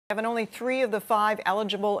And only 3 of the 5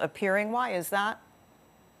 eligible appearing. Why is that?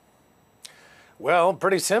 Well,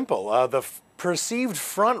 pretty simple. The perceived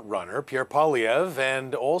front runner, Pierre,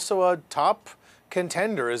 and also a top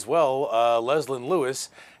contender as well, Leslyn Lewis,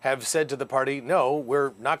 have said to the party, no,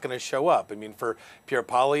 we're not going to show up. I mean, for Pierre,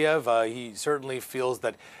 he certainly feels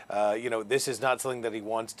that, this is not something that he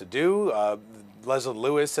wants to do. Leslyn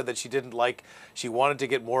Lewis said that she wanted to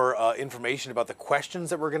get more information about the questions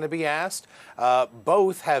that were going to be asked.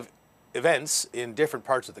 Both have events in different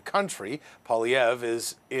parts of the country. Poilievre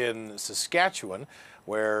is in Saskatchewan,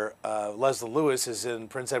 where Leslyn Lewis is in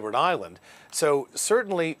Prince Edward Island. So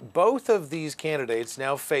certainly both of these candidates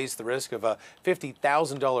now face the risk of a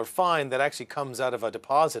 $50,000 fine that actually comes out of a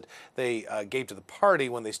deposit they gave to the party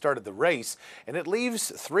when they started the race. And it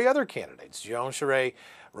leaves 3 other candidates, Jean Charest,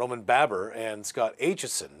 Roman Baber, and Scott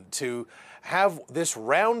Aitchison, to have this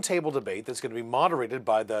roundtable debate that's going to be moderated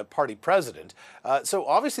by the party president. So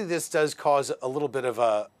obviously this does cause a little bit of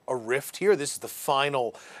a rift here. This is the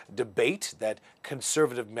final debate that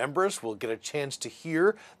Conservative members will get a chance to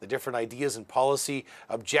hear the different ideas and policy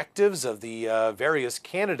objectives of the various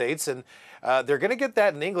candidates. And they're going to get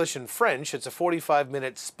that in English and French. It's a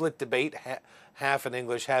 45-minute split debate, half in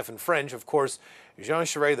English, half in French. Of course, Jean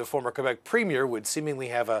Charest, the former Quebec premier, would seemingly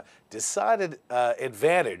have a decided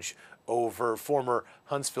advantage over former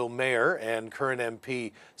Huntsville mayor and current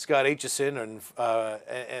MP Scott Aitchison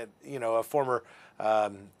and a former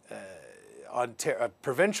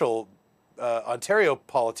provincial Ontario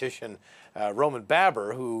politician, Roman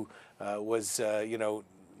Baber, who was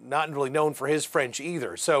not really known for his French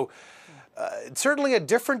either. So it's certainly a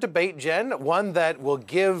different debate, Jen, one that will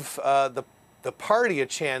give the party a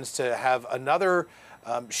chance to have another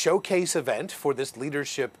showcase event for this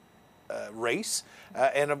leadership race,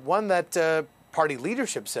 and one that party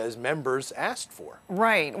leadership says members asked for.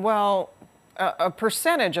 Right. Well, a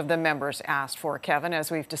percentage of the members asked for, Kevin,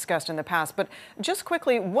 as we've discussed in the past. But just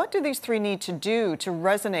quickly, what do these 3 need to do to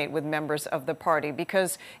resonate with members of the party?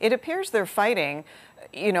 Because it appears they're fighting,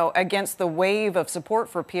 against the wave of support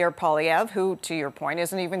for Pierre Poilievre, who, to your point,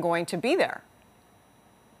 isn't even going to be there.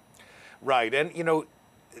 Right. And,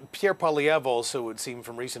 Pierre Poilievre also, it would seem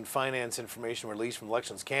from recent finance information released from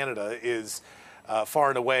Elections Canada, is far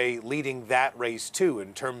and away leading that race too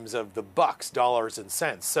in terms of the bucks, dollars and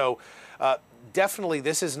cents. So definitely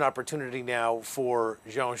this is an opportunity now for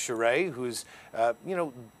Jean Charest, who's,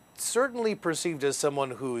 certainly perceived as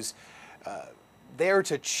someone who's there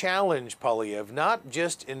to challenge Poilievre, not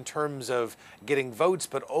just in terms of getting votes,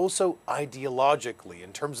 but also ideologically,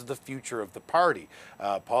 in terms of the future of the party.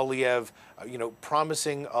 Poilievre,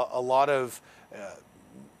 promising a lot of,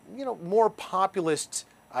 more populist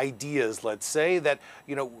ideas, let's say, that,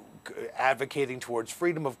 advocating towards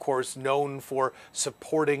freedom, of course, known for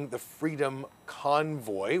supporting the Freedom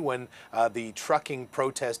Convoy when the trucking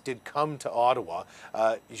protest did come to Ottawa.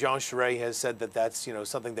 Jean Charest has said that that's,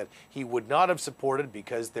 something that he would not have supported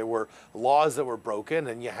because there were laws that were broken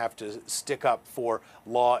and you have to stick up for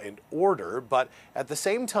law and order. But at the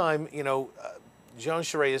same time, Jean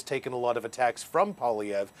Charest has taken a lot of attacks from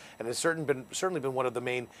Poilievre and has certainly been one of the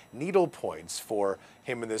main needle points for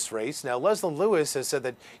him in this race. Now, Leslyn Lewis has said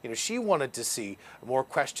that she wanted to see more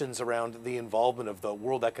questions around the involvement of the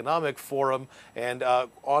World Economic Forum and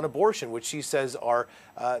on abortion, which she says are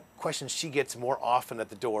questions she gets more often at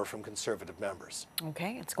the door from Conservative members.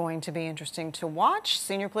 Okay, it's going to be interesting to watch.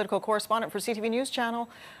 Senior political correspondent for CTV News Channel.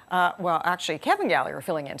 Well, actually, Kevin Gallagher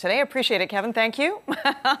filling in today. Appreciate it, Kevin. Thank you.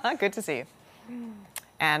 Good to see you.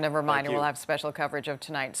 And a reminder, we'll have special coverage of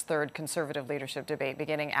tonight's 3rd Conservative leadership debate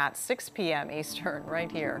beginning at 6 p.m. Eastern right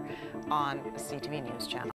here on CTV News Channel.